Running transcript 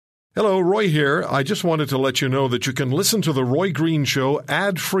Hello, Roy here. I just wanted to let you know that you can listen to The Roy Green Show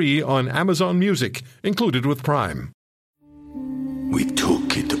ad-free on Amazon Music, included with Prime. We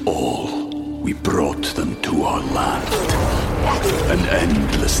took it all. We brought them to our land. An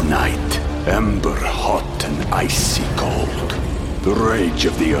endless night, ember hot and icy cold. The rage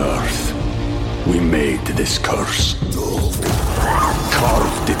of the earth. We made this curse.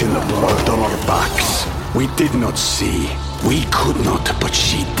 Carved it in the blood on our backs. We did not see. We could not, but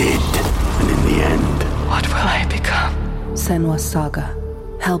she did. And in the end... What will I become? Senua's Saga.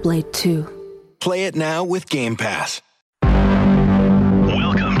 Hellblade 2. Play it now with Game Pass.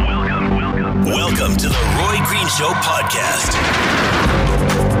 Welcome to the Roy Green Show podcast.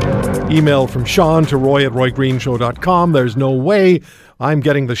 Email from Sean to roy@roygreenshow.com. There's no way I'm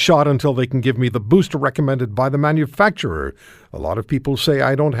getting the shot until they can give me the booster recommended by the manufacturer. A lot of people say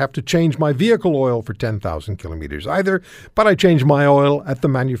I don't have to change my vehicle oil for 10,000 kilometers either, but I change my oil at the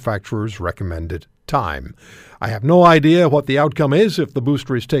manufacturer's recommended time. I have no idea what the outcome is if the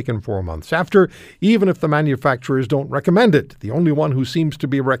booster is taken 4 months after, even if the manufacturers don't recommend it. The only one who seems to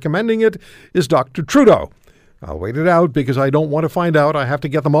be recommending it is Dr. Trudeau. I'll wait it out because I don't want to find out I have to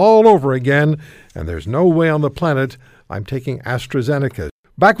get them all over again, and there's no way on the planet I'm taking AstraZeneca.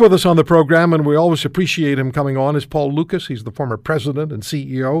 Back with us on the program, and we always appreciate him coming on, is Paul Lucas. He's the former president and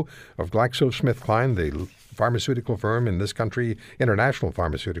CEO of GlaxoSmithKline, the pharmaceutical firm in this country, international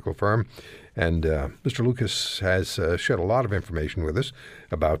pharmaceutical firm. And Mr. Lucas has shared a lot of information with us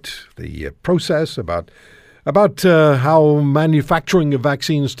about the process, about how manufacturing of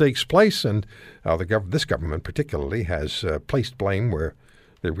vaccines takes place, and how this government particularly has placed blame where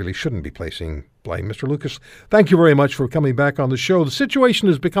they really shouldn't be placing blame. Mr. Lucas, thank you very much for coming back on the show. The situation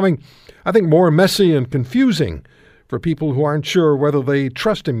is becoming, I think, more messy and confusing for people who aren't sure whether they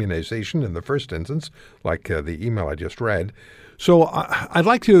trust immunization in the first instance, like the email I just read. So I'd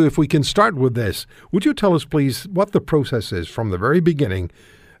like to, if we can start with this, would you tell us, please, what the process is from the very beginning?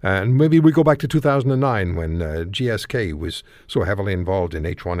 And maybe we go back to 2009 when GSK was so heavily involved in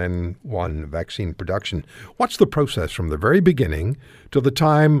H1N1 vaccine production. What's the process from the very beginning to the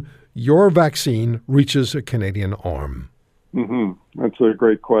time your vaccine reaches a Canadian arm? Mm-hmm. That's a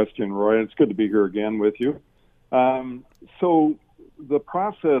great question, Roy. It's good to be here again with you. So the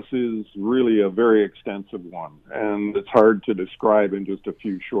process is really a very extensive one, and it's hard to describe in just a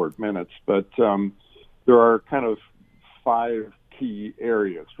few short minutes. But there are kind of 5 key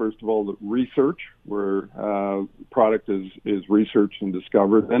areas. First of all, the research, where product is researched and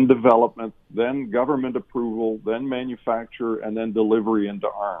discovered, then development, then government approval, then manufacture, and then delivery into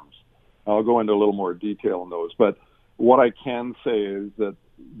arms. I'll go into a little more detail on those. But what I can say is that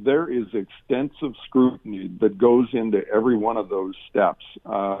there is extensive scrutiny that goes into every one of those steps.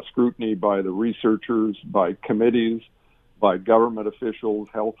 Scrutiny by the researchers, by committees, by government officials,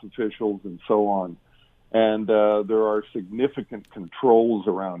 health officials, and so on. And there are significant controls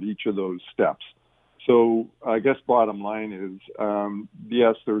around each of those steps. So I guess bottom line is,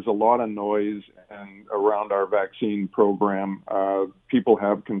 yes, there's a lot of noise and around our vaccine program. People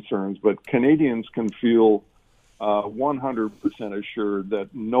have concerns, but Canadians can feel 100% assured that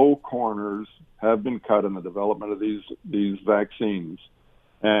no corners have been cut in the development of these vaccines.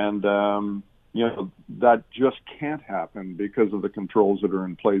 And, that just can't happen because of the controls that are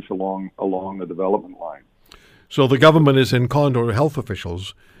in place along the development line. So the government is in contact, health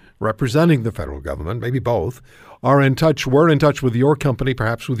officials representing the federal government, maybe both, were in touch with your company,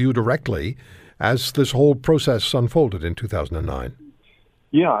 perhaps with you directly, as this whole process unfolded in 2009.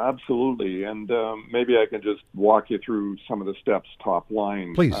 Yeah, absolutely. And maybe I can just walk you through some of the steps top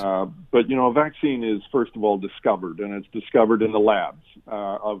line. Please. But, a vaccine is, first of all, discovered, and it's discovered in the labs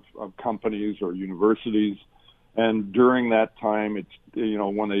of companies or universities. And during that time, it's,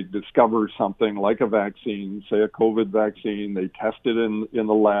 when they discover something like a vaccine, say a COVID vaccine, they test it in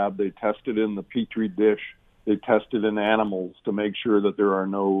the lab, they test it in the Petri dish, they test it in animals to make sure that there are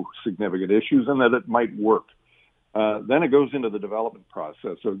no significant issues and that it might work. Then it goes into the development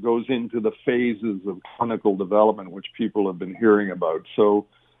process. So it goes into the phases of clinical development, which people have been hearing about. So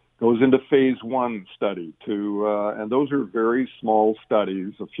it goes into phase 1 study and those are very small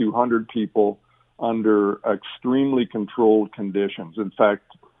studies, a few hundred people under extremely controlled conditions. In fact,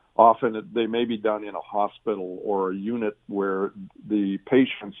 often they may be done in a hospital or a unit where the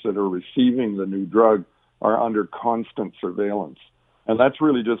patients that are receiving the new drug are under constant surveillance. And that's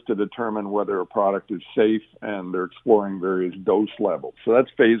really just to determine whether a product is safe, and they're exploring various dose levels. So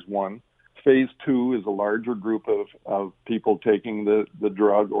that's phase 1. Phase 2 is a larger group of people taking the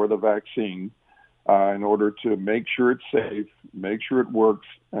drug or the vaccine in order to make sure it's safe, make sure it works,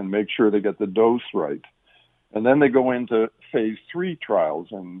 and make sure they get the dose right. And then they go into phase 3 trials,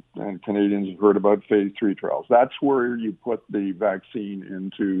 and Canadians have heard about phase 3 trials. That's where you put the vaccine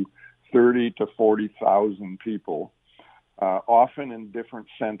into 30 to 40,000 people, often in different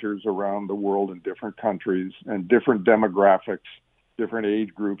centers around the world in different countries and different demographics, different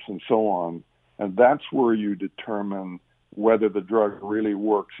age groups, and so on. And that's where you determine whether the drug really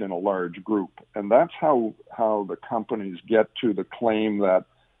works in a large group. And that's how the companies get to the claim that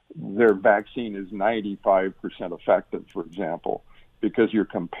their vaccine is 95% effective, for example, because you're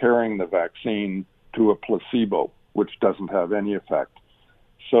comparing the vaccine to a placebo, which doesn't have any effect.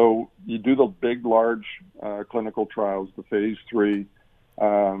 So you do the big, large clinical trials, the phase 3.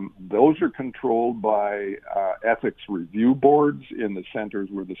 Those are controlled by ethics review boards in the centers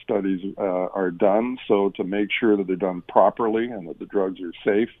where the studies are done, so to make sure that they're done properly and that the drugs are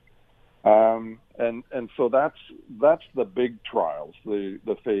safe. And so that's the big trials,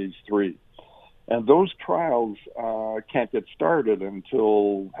 the phase 3. And those trials can't get started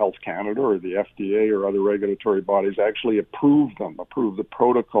until Health Canada or the FDA or other regulatory bodies actually approve the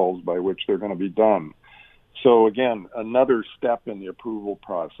protocols by which they're going to be done. So again, another step in the approval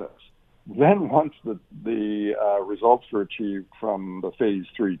process. Then once the results are achieved from the phase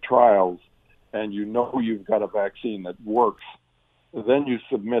 3 trials, and you know you've got a vaccine that works, then you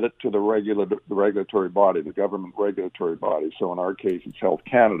submit it to the regulatory body, the government regulatory body. So in our case, it's Health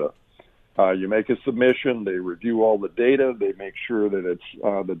Canada. You make a submission, they review all the data, they make sure that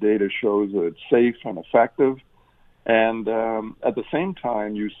the data shows that it's safe and effective. And at the same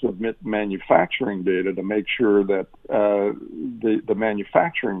time, you submit manufacturing data to make sure that the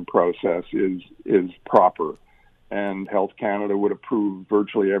manufacturing process is proper. And Health Canada would approve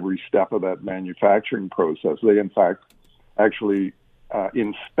virtually every step of that manufacturing process. They, in fact, actually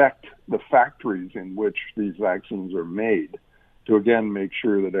inspect the factories in which these vaccines are made to, again, make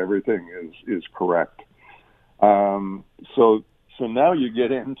sure that everything is correct. So now you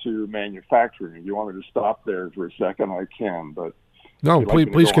get into manufacturing. If you want me to stop there for a second, I can. But no,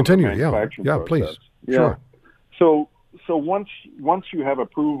 please continue. Yeah, please. Yeah. Sure. So once you have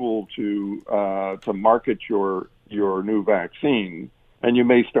approval to market your new vaccine, and you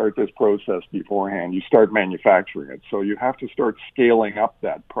may start this process beforehand, you start manufacturing it. So you have to start scaling up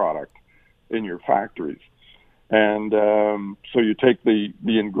that product in your factories. And so you take the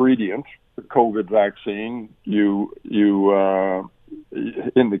ingredient, the COVID vaccine, you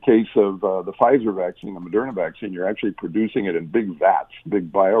in the case of the Pfizer vaccine, the Moderna vaccine, you're actually producing it in big vats,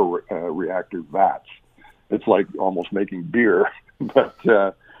 big bioreactor vats. It's like almost making beer. But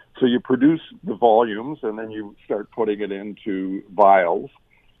so you produce the volumes, and then you start putting it into vials,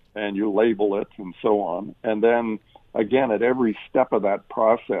 and you label it, and so on. And then, again, at every step of that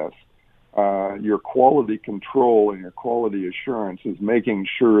process, your quality control and your quality assurance is making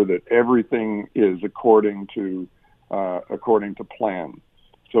sure that everything is according to plan.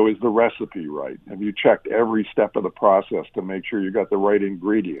 So is the recipe right? Have you checked every step of the process to make sure you got the right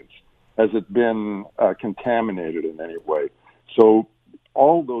ingredients? Has it been contaminated in any way? So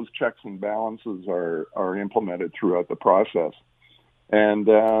all those checks and balances are implemented throughout the process, and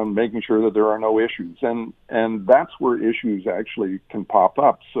making sure that there are no issues. And that's where issues actually can pop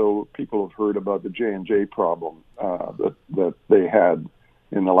up. So people have heard about the J&J problem that they had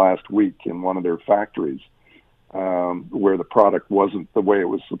in the last week in one of their factories, where the product wasn't the way it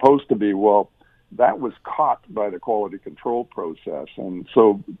was supposed to be. Well, that was caught by the quality control process. And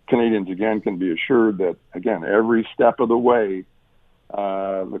so Canadians, again, can be assured that, again, every step of the way,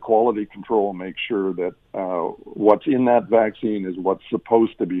 the quality control makes sure that what's in that vaccine is what's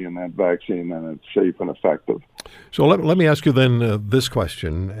supposed to be in that vaccine, and it's safe and effective. So let me ask you then this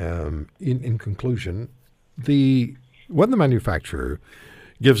question in conclusion. When the manufacturer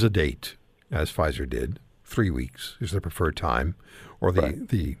gives a date, as Pfizer did, 3 weeks is the preferred time, or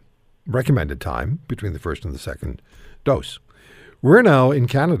the recommended time between the first and the second dose. We're now in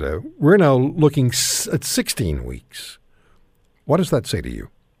Canada, looking at 16 weeks. What does that say to you?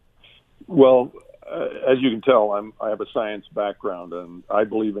 Well, as you can tell, I have a science background, and I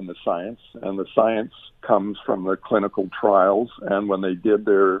believe in the science. And the science comes from the clinical trials. And when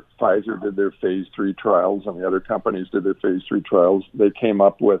Pfizer did their phase 3 trials, and the other companies did their phase 3 trials, they came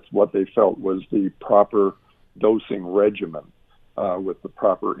up with what they felt was the proper dosing regimen with the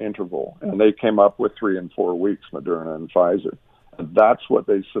proper interval. And they came up with 3 and 4 weeks, Moderna and Pfizer. And that's what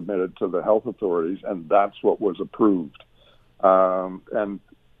they submitted to the health authorities, and that's what was approved. And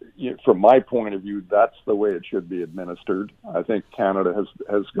from my point of view, that's the way it should be administered. I think Canada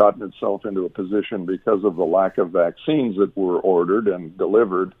has gotten itself into a position because of the lack of vaccines that were ordered and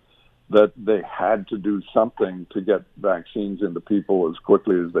delivered, that they had to do something to get vaccines into people as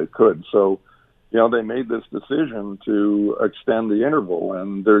quickly as they could. So they made this decision to extend the interval,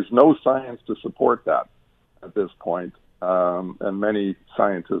 and there's no science to support that at this point, and many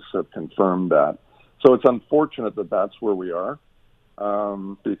scientists have confirmed that. So it's unfortunate that that's where we are,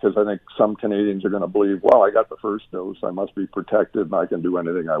 because I think some Canadians are going to believe, well, I got the first dose, I must be protected, and I can do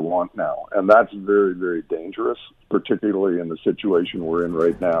anything I want now. And that's very, very dangerous, particularly in the situation we're in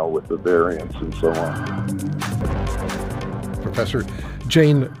right now with the variants and so on. Professor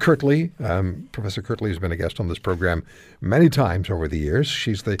Jane Kirtley. Professor Kirtley has been a guest on this program many times over the years.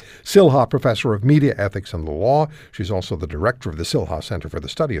 She's the Silha Professor of Media Ethics and the Law. She's also the director of the Silha Center for the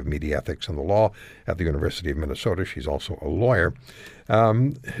Study of Media Ethics and the Law at the University of Minnesota. She's also a lawyer.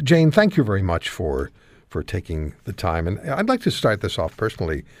 Jane, thank you very much for taking the time. And I'd like to start this off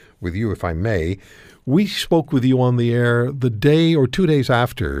personally with you, if I may. We spoke with you on the air the day or 2 days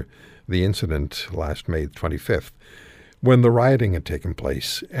after the incident last May 25th. When the rioting had taken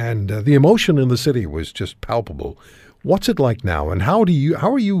place, and the emotion in the city was just palpable. What's it like now, and how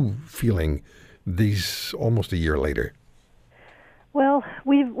are you feeling these almost a year later? Well,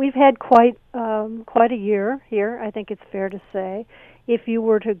 we've had quite a year here, I think it's fair to say. If you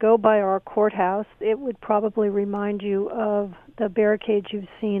were to go by our courthouse, it would probably remind you of the barricades you've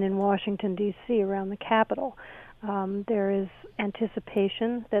seen in Washington, D.C. around the Capitol. There is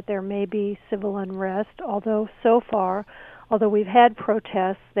anticipation that there may be civil unrest, although we've had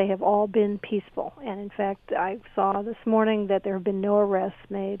protests, they have all been peaceful. And in fact, I saw this morning that there have been no arrests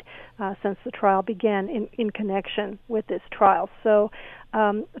made since the trial began in connection with this trial. So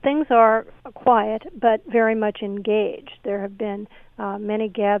things are quiet, but very much engaged. There have been many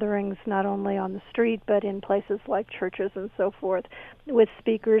gatherings, not only on the street, but in places like churches and so forth, with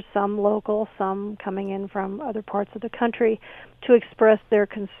speakers, some local, some coming in from other parts of the country, to express their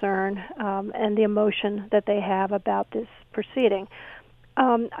concern and the emotion that they have about this proceeding.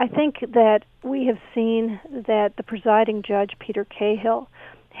 I think that we have seen that the presiding judge, Peter Cahill,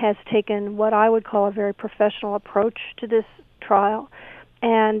 has taken what I would call a very professional approach to this trial.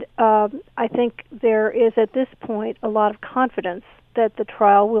 And I think there is, at this point, a lot of confidence that the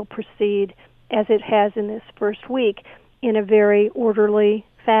trial will proceed as it has in this first week in a very orderly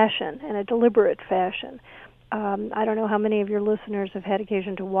fashion and a deliberate fashion. I don't know how many of your listeners have had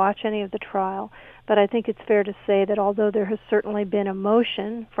occasion to watch any of the trial, but I think it's fair to say that although there has certainly been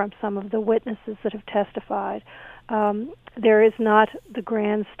emotion from some of the witnesses that have testified, there is not the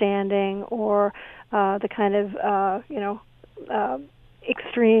grandstanding or the kind of,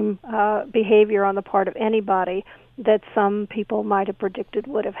 extreme behavior on the part of anybody that some people might have predicted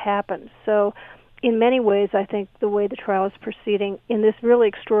would have happened. So in many ways, I think the way the trial is proceeding in this really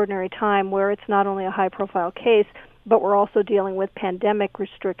extraordinary time where it's not only a high-profile case, but we're also dealing with pandemic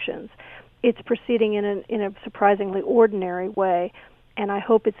restrictions, it's proceeding in a surprisingly ordinary way, and I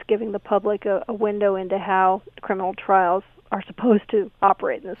hope it's giving the public a window into how criminal trials are supposed to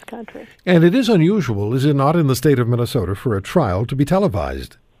operate in this country. And it is unusual, is it not, in the state of Minnesota for a trial to be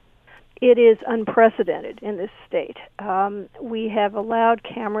televised? It is unprecedented in this state. We have allowed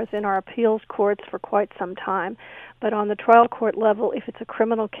cameras in our appeals courts for quite some time, but on the trial court level, if it's a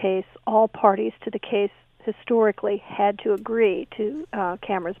criminal case, all parties to the case historically had to agree to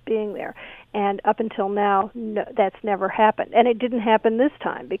cameras being there. And up until now, that's never happened. And it didn't happen this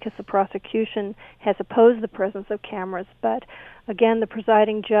time because the prosecution has opposed the presence of cameras. But again, the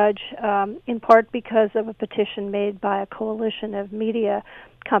presiding judge, in part because of a petition made by a coalition of media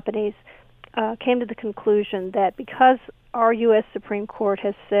companies, came to the conclusion that because our U.S. Supreme Court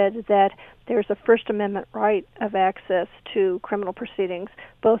has said that there's a First Amendment right of access to criminal proceedings,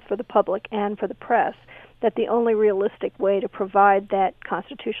 both for the public and for the press, that the only realistic way to provide that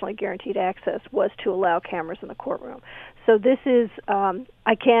constitutionally guaranteed access was to allow cameras in the courtroom. So this is,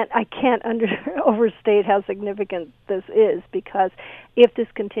 I can't overstate how significant this is, because if this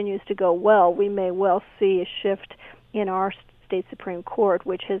continues to go well, we may well see a shift in our state Supreme Court,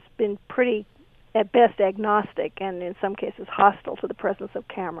 which has been pretty, at best, agnostic and in some cases hostile to the presence of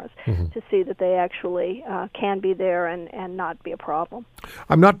cameras, to see that they actually can be there and not be a problem.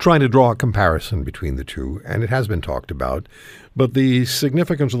 I'm not trying to draw a comparison between the two, and it has been talked about, but the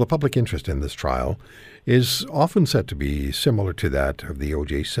significance of the public interest in this trial is often said to be similar to that of the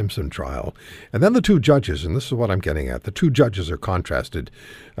O.J. Simpson trial. And then the two judges, and this is what I'm getting at, the two judges are contrasted.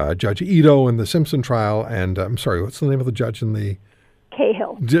 Judge Ito in the Simpson trial, and I'm sorry, what's the name of the judge in the...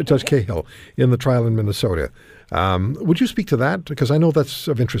 Cahill. Judge Cahill in the trial in Minnesota. Would you speak to that? Because I know that's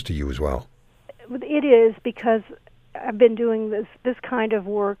of interest to you as well. It is, because I've been doing this kind of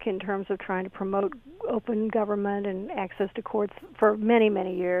work in terms of trying to promote open government and access to courts for many,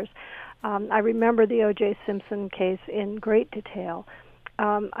 many years. I remember the O.J. Simpson case in great detail.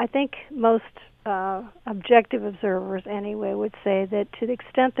 I think most objective observers anyway, would say that to the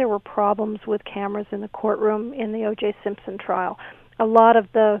extent there were problems with cameras in the courtroom in the O.J. Simpson trial, a lot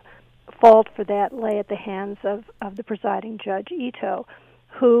of the fault for that lay at the hands of the presiding judge, Ito,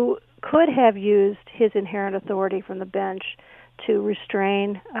 who could have used his inherent authority from the bench to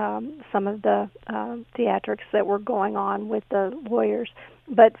restrain some of the theatrics that were going on with the lawyers,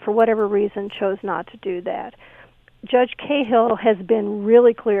 but for whatever reason chose not to do that. Judge Cahill has been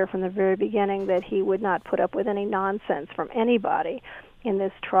really clear from the very beginning that he would not put up with any nonsense from anybody in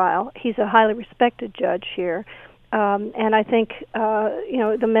this trial. He's a highly respected judge here, and I think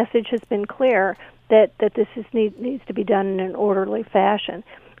the message has been clear that this needs to be done in an orderly fashion.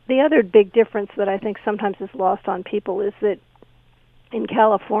 The other big difference that I think sometimes is lost on people is that in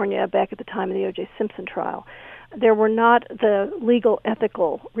California, back at the time of the O.J. Simpson trial, there were not the legal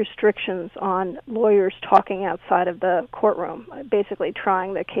ethical restrictions on lawyers talking outside of the courtroom, basically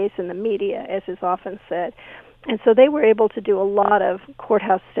trying their case in the media, as is often said. And so they were able to do a lot of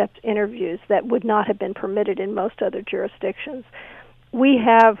courthouse stepped interviews that would not have been permitted in most other jurisdictions. We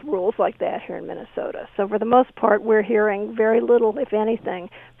have rules like that here in Minnesota. So for the most part, we're hearing very little, if anything,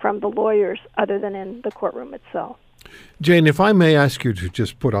 from the lawyers other than in the courtroom itself. Jane, if I may ask you to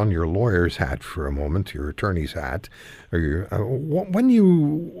just put on your lawyer's hat for a moment, your attorney's hat, or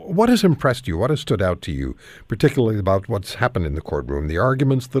what has impressed you? What has stood out to you, particularly about what's happened in the courtroom, the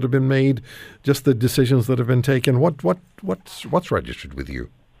arguments that have been made, just the decisions that have been taken? What's registered with you?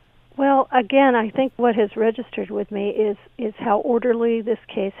 Well, again, I think what has registered with me is how orderly this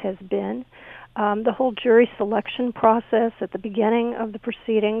case has been. The whole jury selection process at the beginning of the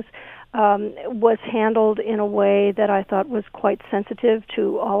proceedings was handled in a way that I thought was quite sensitive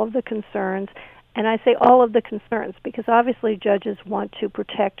to all of the concerns. And I say all of the concerns because obviously judges want to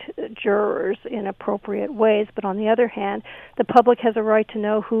protect jurors in appropriate ways, but on the other hand, the public has a right to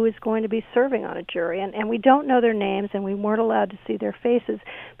know who is going to be serving on a jury. And we don't know their names, and we weren't allowed to see their faces,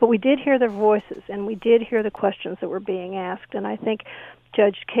 but we did hear their voices, and we did hear the questions that were being asked. And I think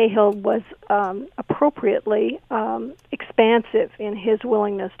Judge Cahill was appropriately expansive in his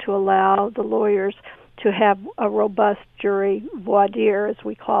willingness to allow the lawyers to have a robust jury voir dire, as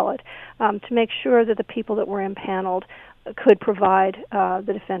we call it, to make sure that the people that were impaneled could provide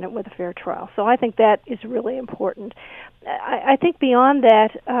the defendant with a fair trial. So I think that is really important. I think beyond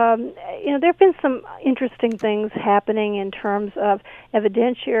that, there have been some interesting things happening in terms of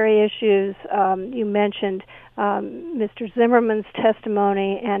evidentiary issues. You mentioned Mr. Zimmerman's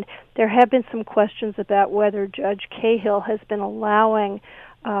testimony, and there have been some questions about whether Judge Cahill has been allowing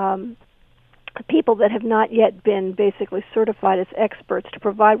people that have not yet been basically certified as experts to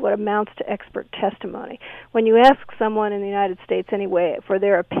provide what amounts to expert testimony. When you ask someone in the United States anyway for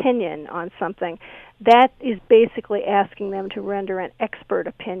their opinion on something, that is basically asking them to render an expert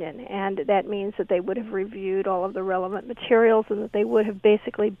opinion, and that means that they would have reviewed all of the relevant materials and that they would have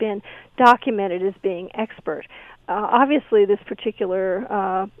basically been documented as being expert. Obviously, this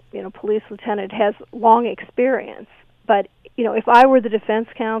particular police lieutenant has long experience, but if I were the defense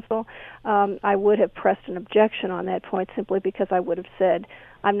counsel, I would have pressed an objection on that point simply because I would have said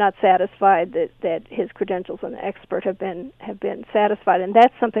I'm not satisfied that his credentials as an expert have been satisfied, and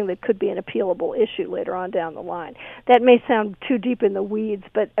that's something that could be an appealable issue later on down the line. That may sound too deep in the weeds,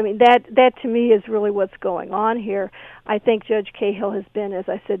 but I mean that to me is really what's going on here. I think Judge Cahill has been, as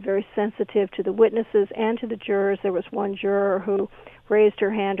I said, very sensitive to the witnesses and to the jurors. There was one juror who raised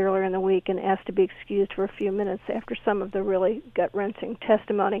her hand earlier in the week and asked to be excused for a few minutes after some of the really gut-wrenching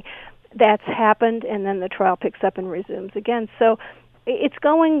testimony. That's happened, and then the trial picks up and resumes again. So it's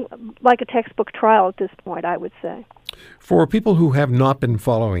going like a textbook trial at this point, I would say. For people who have not been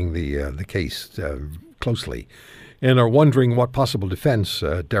following the case closely and are wondering what possible defense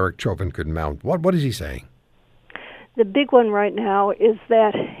Derek Chauvin could mount, what is he saying? The big one right now is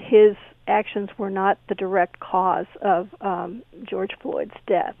that his actions were not the direct cause of George Floyd's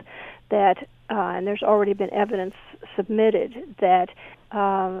death. That and there's already been evidence submitted that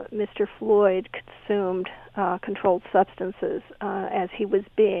Mr. Floyd consumed controlled substances as he was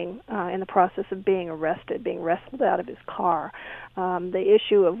being in the process of being arrested, being wrestled out of his car. The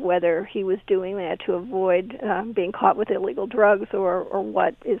issue of whether he was doing that to avoid being caught with illegal drugs or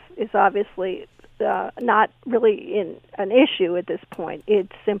what is obviously not really an issue at this point.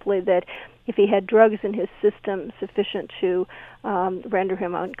 It's simply that if he had drugs in his system sufficient to render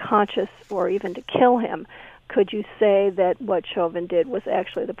him unconscious or even to kill him, could you say that what Chauvin did was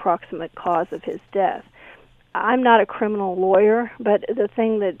actually the proximate cause of his death? I'm not a criminal lawyer, but the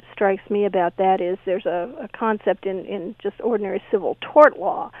thing that strikes me about that is there's a concept in just ordinary civil tort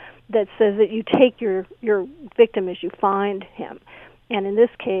law that says that you take your victim as you find him. And in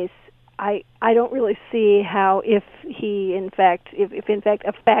this case, I don't really see how, if in fact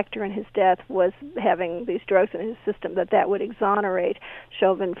a factor in his death was having these drugs in his system, that would exonerate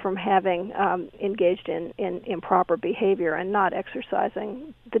Chauvin from having engaged in improper behavior and not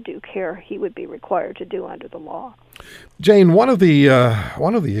exercising the due care he would be required to do under the law. Jane, one of the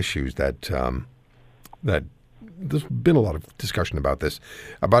issues that there's been a lot of discussion about this,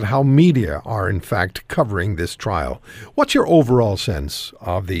 about how media are in fact covering this trial. What's your overall sense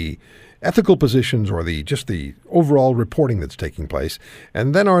of the ethical positions or just the overall reporting that's taking place?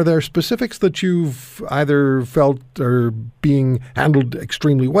 And then are there specifics that you've either felt are being handled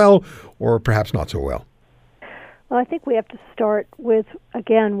extremely well or perhaps not so well? Well, I think we have to start with,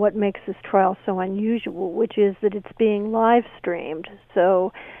 again, what makes this trial so unusual, which is that it's being live streamed.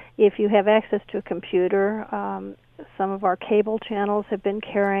 So if you have access to a computer, some of our cable channels have been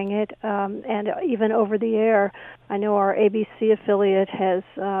carrying it, and even over the air. I know our ABC affiliate has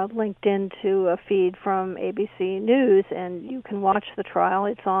linked into a feed from ABC News, and you can watch the trial.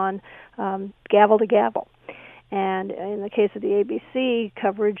 It's on gavel to gavel. And in the case of the ABC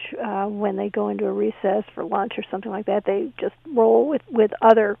coverage, when they go into a recess for lunch or something like that, they just roll with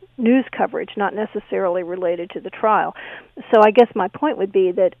other news coverage, not necessarily related to the trial. So I guess my point would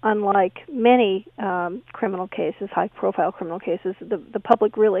be that unlike many criminal cases, high-profile criminal cases, the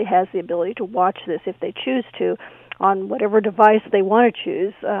public really has the ability to watch this if they choose to on whatever device they want to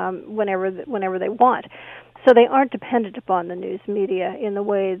choose whenever they want. So they aren't dependent upon the news media in the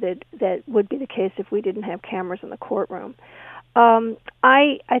way that would be the case if we didn't have cameras in the courtroom.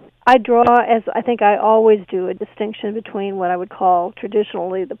 I draw, as I think I always do, a distinction between what I would call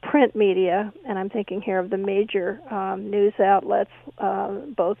traditionally the print media, and I'm thinking here of the major news outlets,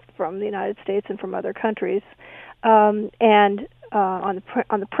 both from the United States and from other countries, and on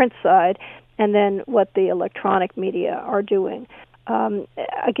the print side, and then what the electronic media are doing.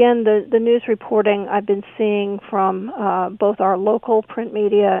 Again, the news reporting I've been seeing from both our local print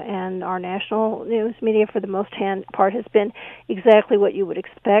media and our national news media, for the most part, has been exactly what you would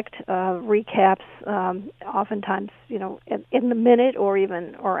expect. Recaps, oftentimes, in the minute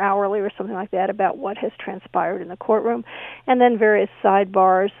or hourly or something like that about what has transpired in the courtroom, and then various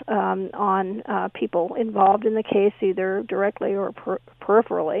sidebars on people involved in the case, either directly or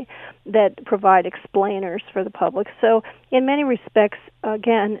peripherally, that provide explainers for the public. So in many respects,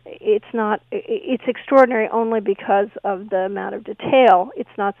 again, it's extraordinary only because of the amount of detail. It's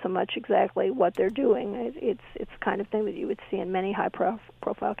not so much exactly what they're doing. It's the kind of thing that you would see in many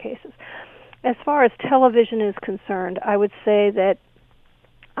high-profile cases. As far as television is concerned, I would say that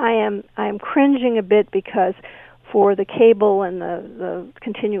I am cringing a bit because for the cable and the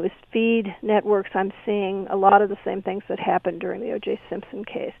continuous feed networks, I'm seeing a lot of the same things that happened during the O.J. Simpson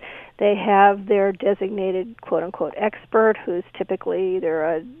case. They have their designated quote-unquote expert, who's typically either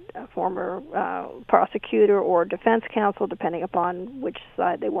a former prosecutor or defense counsel, depending upon which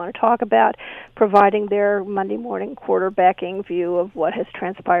side they want to talk about, providing their Monday morning quarterbacking view of what has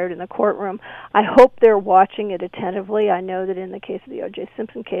transpired in the courtroom. I hope they're watching it attentively. I know that in the case of the O.J.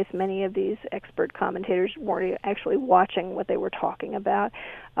 Simpson case, many of these expert commentators weren't actually watching what they were talking about.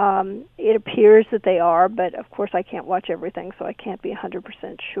 It appears that they are, but of course I can't watch everything, so I can't be 100%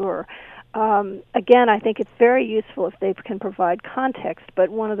 sure. Again, I think it's very useful if they can provide context, but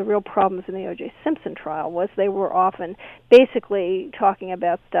one of the real problems in the O.J. Simpson trial was they were often basically talking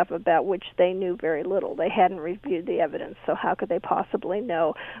about stuff about which they knew very little. They hadn't reviewed the evidence, so how could they possibly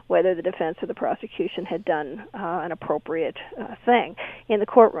know whether the defense or the prosecution had done an appropriate thing in the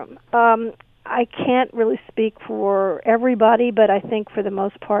courtroom? I can't really speak for everybody, but I think for the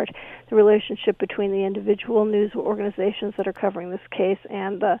most part, the relationship between the individual news organizations that are covering this case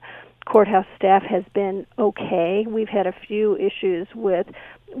and the courthouse staff has been okay. We've had a few issues with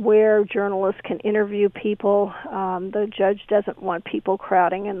where journalists can interview people. The judge doesn't want people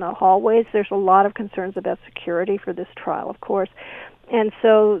crowding in the hallways. There's a lot of concerns about security for this trial, of course. And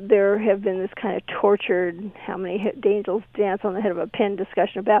so there have been this kind of tortured, how many angels dance on the head of a pin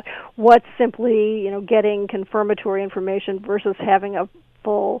discussion about what's simply, getting confirmatory information versus having a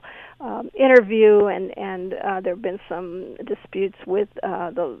full interview, and there have been some disputes with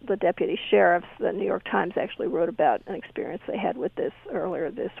the deputy sheriffs. The New York Times actually wrote about an experience they had with this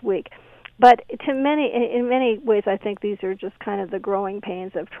earlier this week. But in many ways, I think these are just kind of the growing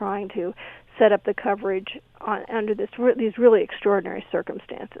pains of trying to set up the coverage under these really extraordinary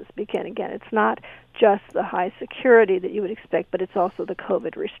circumstances. Because, again, it's not just the high security that you would expect, but it's also the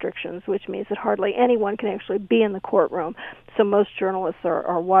COVID restrictions, which means that hardly anyone can actually be in the courtroom. So most journalists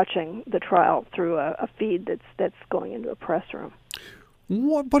are watching the trial through a feed that's going into a press room.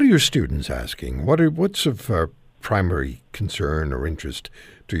 What are your students asking? What's of primary concern or interest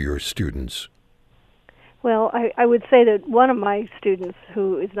to your students? Well, I would say that one of my students,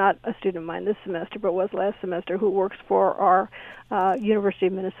 who is not a student of mine this semester but was last semester, who works for our University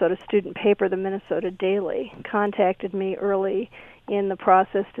of Minnesota student paper, the Minnesota Daily, contacted me early in the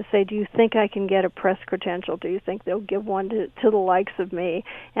process to say, do you think I can get a press credential? Do you think they'll give one to the likes of me?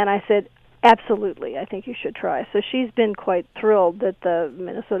 And I said, absolutely, I think you should try. So she's been quite thrilled that the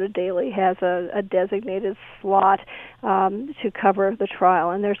Minnesota Daily has a designated slot to cover the trial.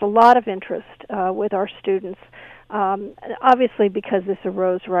 And there's a lot of interest with our students, obviously because this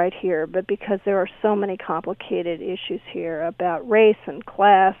arose right here, but because there are so many complicated issues here about race and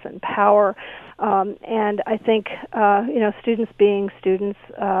class and power. And I think, students being students,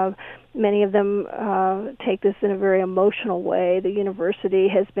 many of them take this in a very emotional way. The university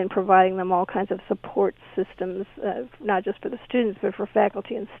has been providing them all kinds of support systems, not just for the students, but for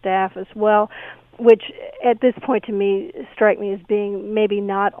faculty and staff as well, which at this point to me strike me as being maybe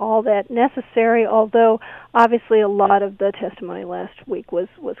not all that necessary, although obviously a lot of the testimony last week was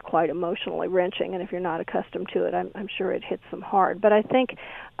quite emotionally wrenching, and if you're not accustomed to it, I'm sure it hits them hard. But I think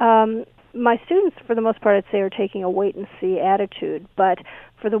my students, for the most part, I'd say, are taking a wait-and-see attitude, but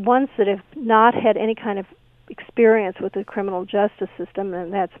for the ones that have not had any kind of experience with the criminal justice system,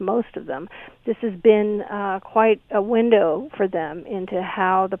 and that's most of them, this has been quite a window for them into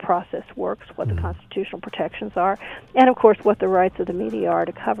how the process works, what the constitutional protections are, and, of course, what the rights of the media are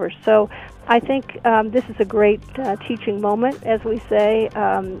to cover. So I think this is a great teaching moment, as we say,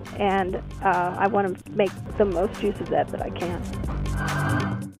 and I want to make the most use of that I can.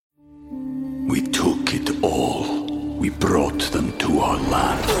 We took it all. We brought them to our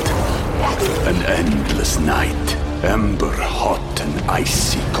land. An endless night, ember hot and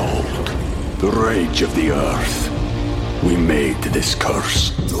icy cold. The rage of the earth. We made this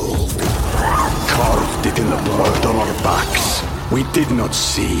curse. Carved it in the blood on our backs. We did not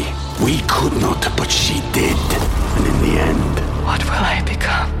see. We could not, but she did. And in the end... What will I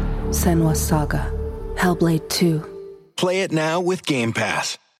become? Senua's Saga. Hellblade 2. Play it now with Game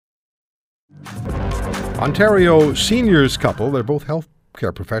Pass. Ontario seniors couple, they're both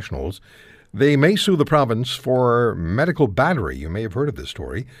healthcare professionals, they may sue the province for medical battery. You may have heard of this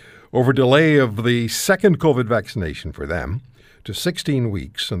story, over delay of the second COVID vaccination for them to 16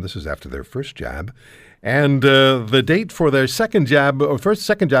 weeks, and this is after their first jab. And the date for their second jab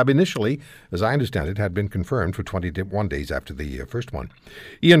initially, as I understand it, had been confirmed for 21 days after the first one.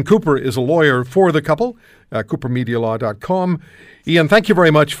 Ian Cooper is a lawyer for the couple, CooperMediaLaw.com. Ian, thank you very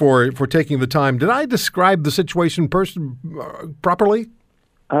much for taking the time. Did I describe the situation properly?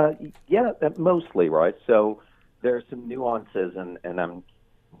 Yeah, mostly, right. So there are some nuances, and I'm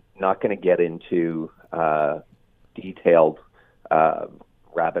not going to get into detailed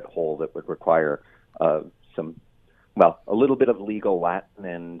rabbit hole that would require a little bit of legal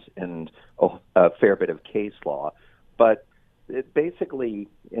Latin and a fair bit of case law. But it basically,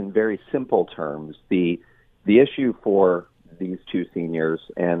 in very simple terms, the issue for these two seniors,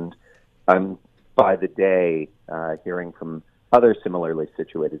 and I'm by the day hearing from other similarly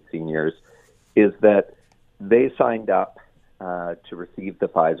situated seniors, is that they signed up to receive the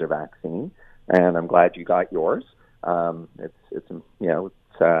Pfizer vaccine, and I'm glad you got yours.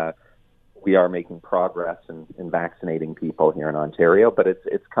 We are making progress in vaccinating people here in Ontario, but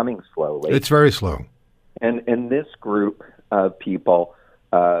it's coming slowly. It's very slow. And this group of people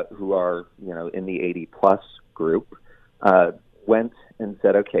who are in the 80+ group went and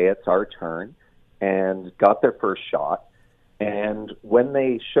said, okay, it's our turn, and got their first shot. And when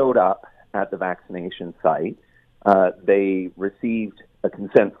they showed up at the vaccination site, they received a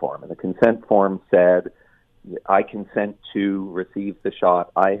consent form. And the consent form said, I consent to receive the shot.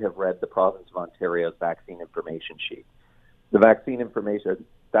 I have read the Province of Ontario's vaccine information sheet. The vaccine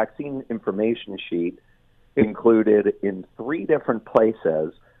information sheet included in 3 different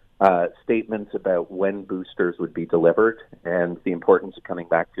places statements about when boosters would be delivered and the importance of coming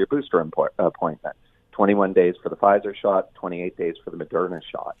back for your booster appointment. 21 days for the Pfizer shot, 28 days for the Moderna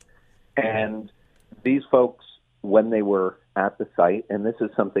shot. And these folks, when they were at the site, and this is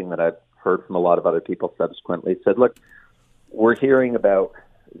something that I've heard from a lot of other people subsequently, said, look, we're hearing about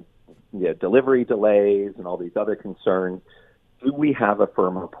delivery delays and all these other concerns. Do we have a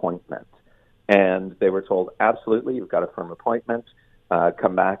firm appointment? And they were told, absolutely, you've got a firm appointment.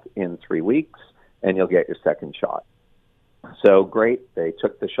 Come back in 3 weeks and you'll get your second shot. So great. They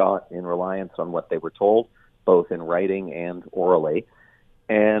took the shot in reliance on what they were told, both in writing and orally.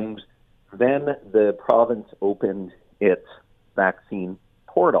 And then the province opened its vaccine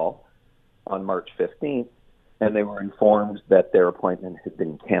portal on March 15th, and they were informed that their appointment had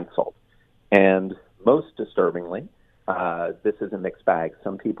been canceled. And most disturbingly, this is a mixed bag.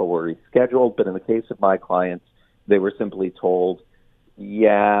 Some people were rescheduled, but in the case of my clients, they were simply told,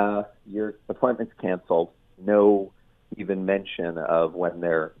 yeah, your appointment's canceled. No even mention of when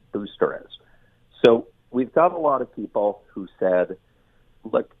their booster is. So we've got a lot of people who said,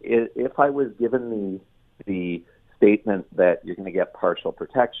 look, if I was given the statement that you're going to get partial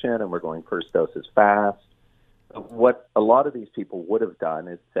protection and we're going first doses fast, what a lot of these people would have done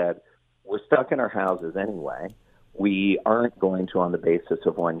is said, we're stuck in our houses anyway. We aren't going to, on the basis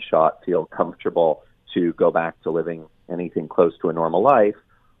of one shot, feel comfortable to go back to living anything close to a normal life.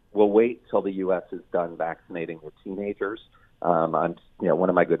 We'll wait till the U.S. is done vaccinating the teenagers. I'm, one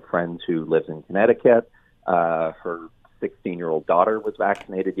of my good friends who lives in Connecticut. Her 16-year-old daughter was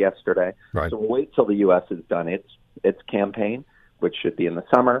vaccinated yesterday. Right. So we'll wait till the U.S. has done its campaign, which should be in the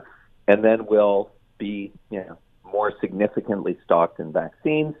summer, and then we'll be more significantly stocked in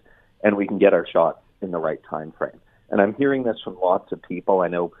vaccines, and we can get our shots in the right time frame. And I'm hearing this from lots of people. I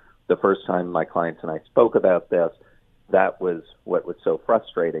know the first time my clients and I spoke about this, that was what was so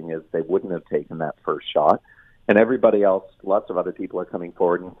frustrating, is they wouldn't have taken that first shot. And everybody else, lots of other people are coming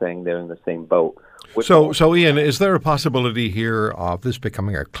forward and saying they're in the same boat. So Ian, is there a possibility here of this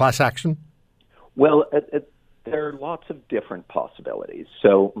becoming a class action? Well, there are lots of different possibilities.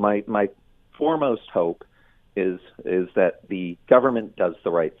 So my foremost hope is that the government does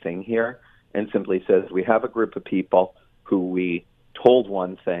the right thing here and simply says, we have a group of people who we told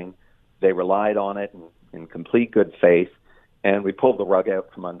one thing, they relied on it in complete good faith, and we pulled the rug out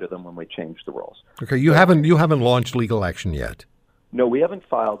from under them when we changed the rules. Okay, you haven't launched legal action yet. No, we haven't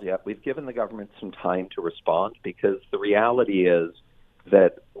filed yet. We've given the government some time to respond, because the reality is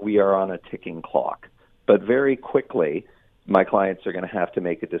that we are on a ticking clock. But very quickly, my clients are going to have to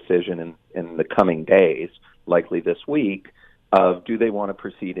make a decision in the coming days, likely this week, of do they want to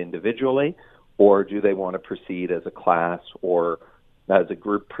proceed individually, or do they want to proceed as a class or as a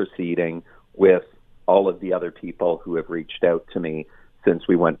group proceeding with all of the other people who have reached out to me since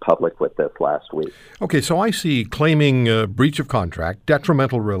we went public with this last week. Okay, so I see claiming breach of contract,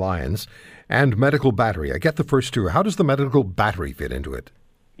 detrimental reliance, and medical battery. I get the first two. How does the medical battery fit into it?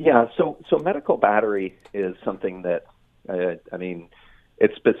 Yeah, so medical battery is something that,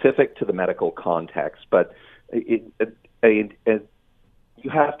 it's specific to the medical context, but you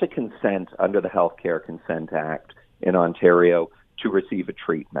have to consent under the Healthcare Consent Act in Ontario to receive a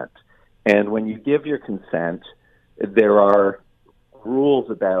treatment. And when you give your consent, there are rules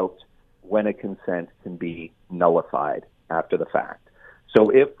about when a consent can be nullified after the fact.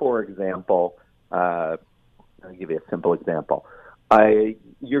 So if, for example, I'll give you a simple example.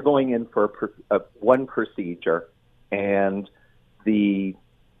 You're going in for one procedure, and the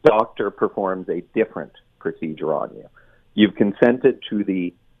doctor performs a different procedure on you. You've consented to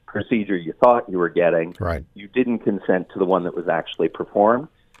the procedure you thought you were getting. Right. You didn't consent to the one that was actually performed.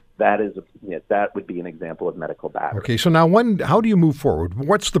 That would be an example of medical battery. Okay, so now how do you move forward?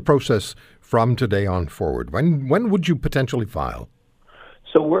 What's the process from today on forward? When would you potentially file?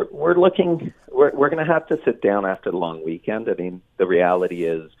 So we're looking. We're going to have to sit down after the long weekend. I mean, the reality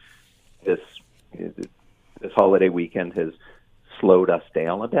is this holiday weekend has slowed us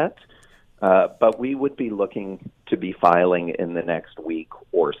down a bit, but we would be looking to be filing in the next week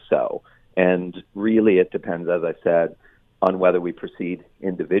or so. And really, it depends, as I said, on whether we proceed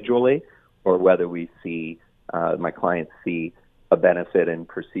individually or whether we see my clients see a benefit in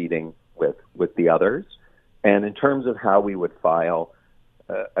proceeding with the others. And in terms of how we would file,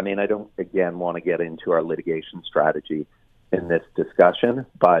 I don't, again, want to get into our litigation strategy in this discussion,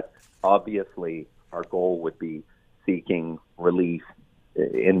 but obviously our goal would be seeking relief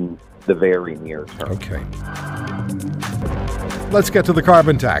in the very near term. Okay. Let's get to the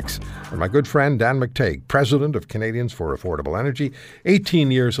carbon tax. And my good friend Dan McTeague, President of Canadians for Affordable Energy,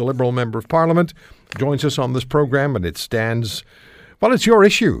 18 years a Liberal Member of Parliament, joins us on this program, and it stands, well, it's your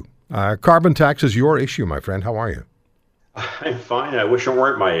issue. Carbon tax is your issue, my friend. How are you? I'm fine. I wish it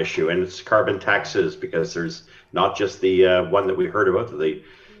weren't my issue, and it's carbon taxes, because there's not just the one that we heard about that the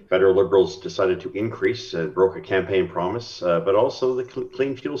federal Liberals decided to increase and broke a campaign promise, but also the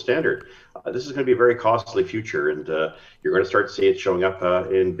clean fuel standard. This is going to be a very costly future, and you're going to start to see it showing up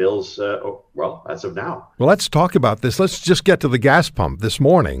in bills, as of now. Well, let's talk about this. Let's just get to the gas pump. This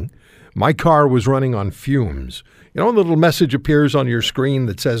morning, my car was running on fumes. You know, a little message appears on your screen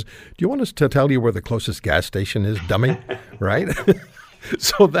that says, do you want us to tell you where the closest gas station is, dummy? Right?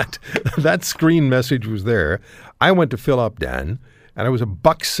 So that screen message was there. I went to fill up, Dan, and it was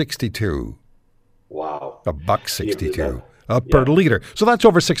 $1.62. Wow. $1.62 per liter. So that's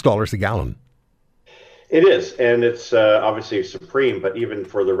over $6 a gallon. It is, and it's obviously supreme. But even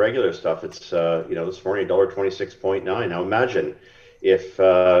for the regular stuff, it's this morning $1.26.9. Now imagine if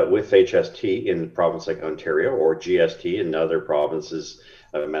with HST in province like Ontario or GST in other provinces,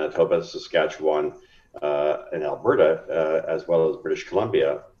 Manitoba, Saskatchewan, and Alberta, as well as British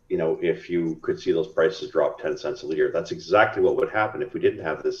Columbia, if you could see those prices drop 10 cents a liter. That's exactly what would happen if we didn't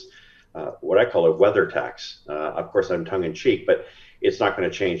have this, what I call a weather tax. Of course, I'm tongue in cheek, but it's not going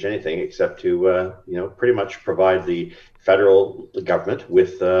to change anything except to, pretty much provide the federal government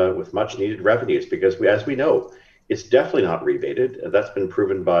with much needed revenues, because as we know, it's definitely not rebated. That's been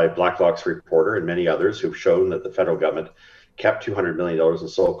proven by Blacklock's reporter and many others who've shown that the federal government kept $200 million in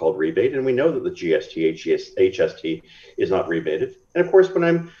so-called rebate. And we know that the GST, HST is not rebated. And of course, when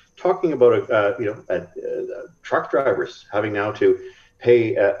I'm talking about, truck drivers having now to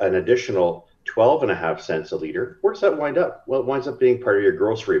pay an additional 12.5 cents a liter, where does that wind up? Well, it winds up being part of your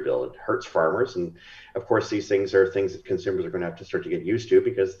grocery bill. It hurts farmers. And of course, these things are things that consumers are going to have to start to get used to,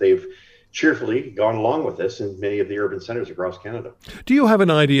 because they've cheerfully gone along with this in many of the urban centers across Canada. Do you have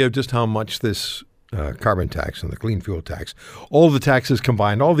an idea of just how much this carbon tax and the clean fuel tax, all the taxes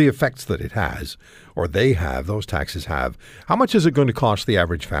combined, all the effects that it has, or they have, those taxes have, how much is it going to cost the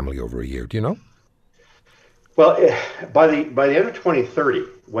average family over a year? Do you know? Well, by the end of 2030,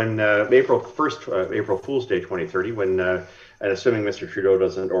 when April Fool's Day 2030, when and assuming Mr. Trudeau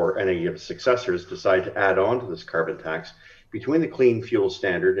doesn't, or any of his successors decide to add on to this carbon tax, between the clean fuel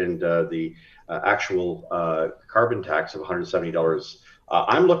standard and the actual carbon tax of $170,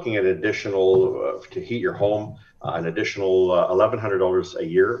 I'm looking at an additional, to heat your home, an additional $1,100 a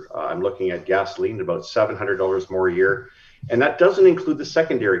year. I'm looking at gasoline, about $700 more a year. And that doesn't include the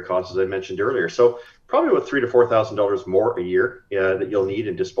secondary costs, as I mentioned earlier. So probably about $3,000 to $4,000 more a year that you'll need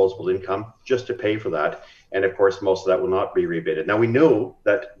in disposable income just to pay for that. And of course, most of that will not be rebated. Now, we know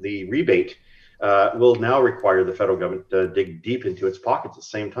that the rebate will now require the federal government to dig deep into its pockets at the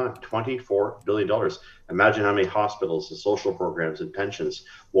same time, $24 billion. Imagine how many hospitals and social programs and pensions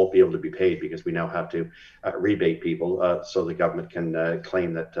won't be able to be paid because we now have to rebate people so the government can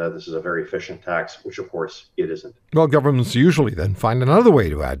claim that this is a very efficient tax, which of course it isn't. Well, governments usually then find another way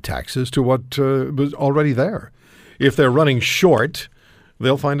to add taxes to what was already there. If they're running short,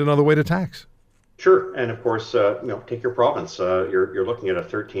 they'll find another way to tax. Sure, and of course, take your province. You're looking at a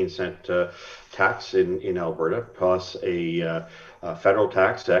 13-cent tax in Alberta, plus a federal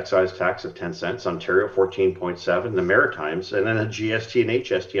tax, excise tax of 10 cents. Ontario 14.7, the Maritimes, and then a GST and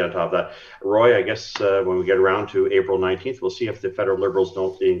HST on top of that. Roy, I guess when we get around to April 19th, we'll see if the federal Liberals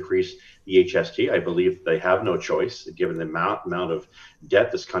don't increase the HST. I believe they have no choice, given the amount of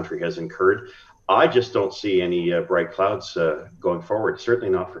debt this country has incurred. I just don't see any bright clouds going forward, certainly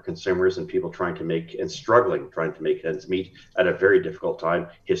not for consumers and people trying to make ends meet at a very difficult time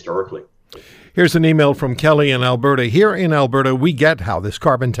historically. Here's an email from Kelly in Alberta. Here in Alberta, we get how this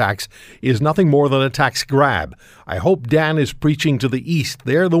carbon tax is nothing more than a tax grab. I hope Dan is preaching to the East.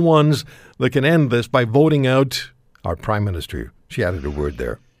 They're the ones that can end this by voting out our Prime Minister. She added a word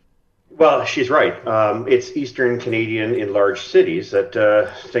there. Well, she's right. It's Eastern Canadian in large cities that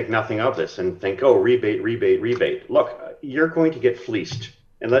think nothing of this and think, oh, rebate. Look, you're going to get fleeced.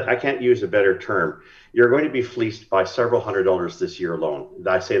 And I can't use a better term. You're going to be fleeced by several $100s this year alone.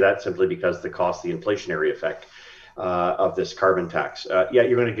 I say that simply because the inflationary effect of this carbon tax.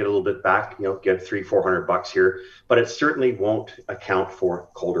 You're going to get a little bit back, get $300-400 here, but it certainly won't account for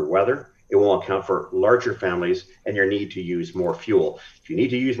colder weather. It won't account for larger families and your need to use more fuel. If you need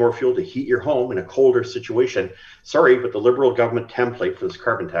to use more fuel to heat your home in a colder situation, sorry, but the Liberal government template for this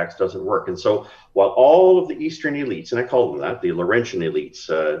carbon tax doesn't work. And so while all of the Eastern elites, and I call them that, the Laurentian elites,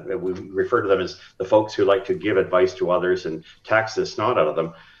 we refer to them as the folks who like to give advice to others and tax the snot out of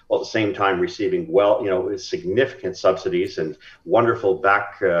them, while at the same time receiving significant subsidies and wonderful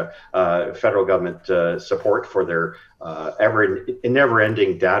federal government support for their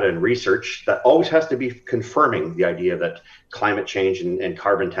never-ending data and research that always has to be confirming the idea that climate change and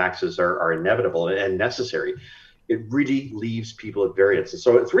carbon taxes are inevitable and necessary. It really leaves people at variance. And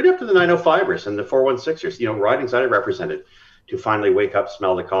so it's really up to the 905ers and the 416ers, ridings that I represented, to finally wake up,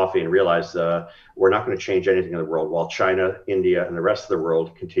 smell the coffee, and realize we're not going to change anything in the world while China, India, and the rest of the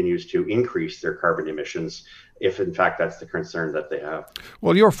world continues to increase their carbon emissions, if in fact that's the concern that they have.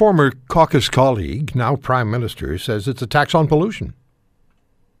 Well, your former caucus colleague, now Prime Minister, says it's a tax on pollution.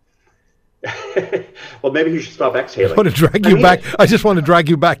 Well, maybe you should stop exhaling. I just want to drag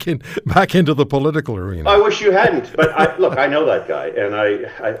you back into the political arena. I wish you hadn't, but I know that guy, and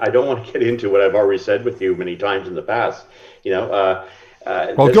I don't want to get into what I've already said with you many times in the past.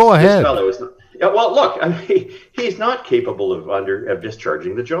 Go ahead. Yeah, well, look, I mean, he's not capable of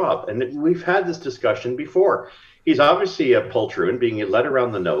discharging the job, and we've had this discussion before. He's obviously a poltroon, being led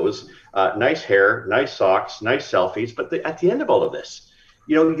around the nose, nice hair, nice socks, nice selfies. But at the end of all of this,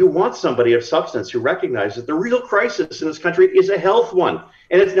 you want somebody of substance who recognizes the real crisis in this country is a health one,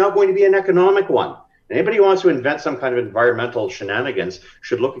 and it's now going to be an economic one. Anybody who wants to invent some kind of environmental shenanigans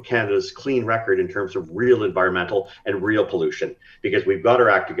should look at Canada's clean record in terms of real environmental and real pollution, because we've got our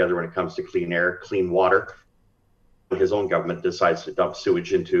act together when it comes to clean air, clean water. His own government decides to dump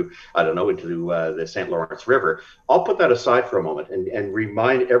sewage into the St. Lawrence River. I'll put that aside for a moment and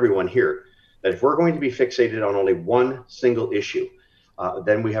remind everyone here that if we're going to be fixated on only one single issue,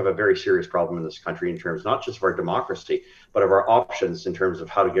 then we have a very serious problem in this country in terms not just of our democracy, but of our options in terms of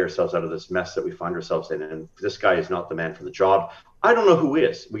how to get ourselves out of this mess that we find ourselves in. And this guy is not the man for the job. I don't know who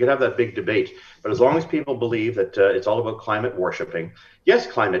is. We could have that big debate. But as long as people believe that it's all about climate worshipping, yes,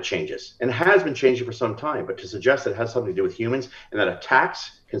 climate changes and has been changing for some time. But to suggest that it has something to do with humans and that a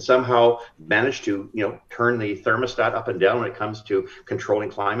tax can somehow manage to, turn the thermostat up and down when it comes to controlling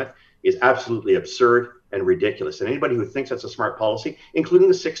climate is absolutely absurd and ridiculous. And anybody who thinks that's a smart policy, including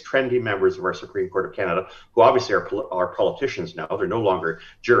the 6 trendy members of our Supreme Court of Canada, who obviously are politicians now, they're no longer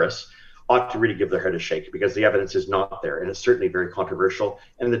jurists, ought to really give their head a shake, because the evidence is not there, and it's certainly very controversial,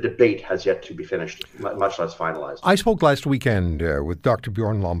 and the debate has yet to be finished, much less finalized. I spoke last weekend with Dr.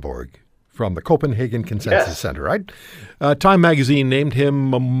 Bjorn Lomborg from the Copenhagen Consensus Center, right? Time magazine named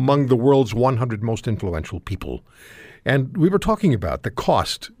him among the world's 100 most influential people. And we were talking about the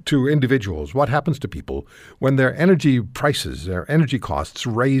cost to individuals, what happens to people when their energy prices, their energy costs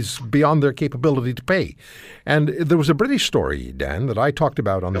raise beyond their capability to pay. And there was a British story, Dan, that I talked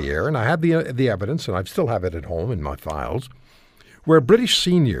about on the air, and I had the evidence, and I still have it at home in my files, where British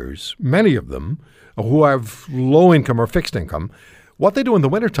seniors, many of them who have low income or fixed income, what they do in the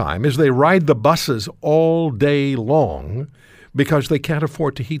wintertime is they ride the buses all day long because they can't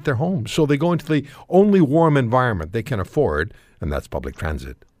afford to heat their homes. So they go into the only warm environment they can afford, and that's public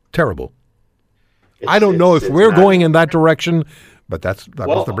transit. Terrible. I don't know if we're going in that direction, but that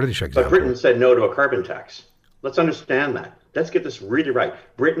was the British example. But Britain said no to a carbon tax. Let's understand that. Let's get this really right.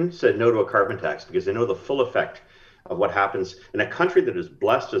 Britain said no to a carbon tax because they know the full effect of what happens in a country that is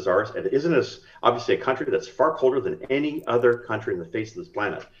blessed as ours. It isn't as obviously a country that's far colder than any other country in the face of this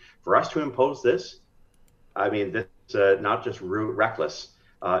planet. For us to impose this, I mean, this not just reckless.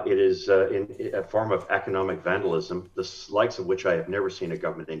 It is in a form of economic vandalism, the likes of which I have never seen a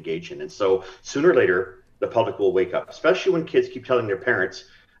government engage in. And so sooner or later, the public will wake up, especially when kids keep telling their parents,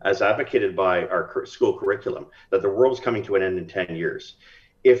 as advocated by our school curriculum, that the world is coming to an end in 10 years.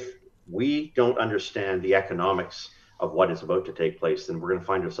 If we don't understand the economics of what is about to take place, then we're going to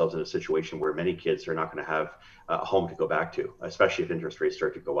find ourselves in a situation where many kids are not going to have a home to go back to, especially if interest rates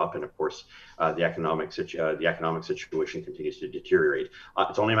start to go up. And of course, the economic situation continues to deteriorate.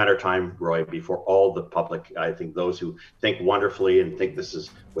 It's only a matter of time, Roy, before all the public, I think those who think wonderfully and think this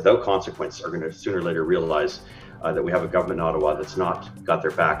is without consequence, are going to sooner or later realize that we have a government in Ottawa that's not got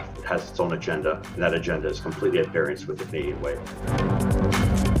their back. It has its own agenda, and that agenda is completely at variance with the Canadian way.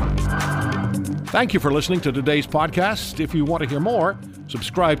 Thank you for listening to today's podcast. If you want to hear more,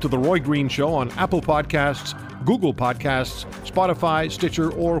 subscribe to The Roy Green Show on Apple Podcasts, Google Podcasts, Spotify,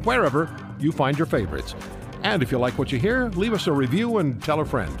 Stitcher, or wherever you find your favorites. And if you like what you hear, leave us a review and tell a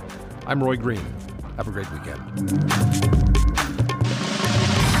friend. I'm Roy Green. Have a great weekend.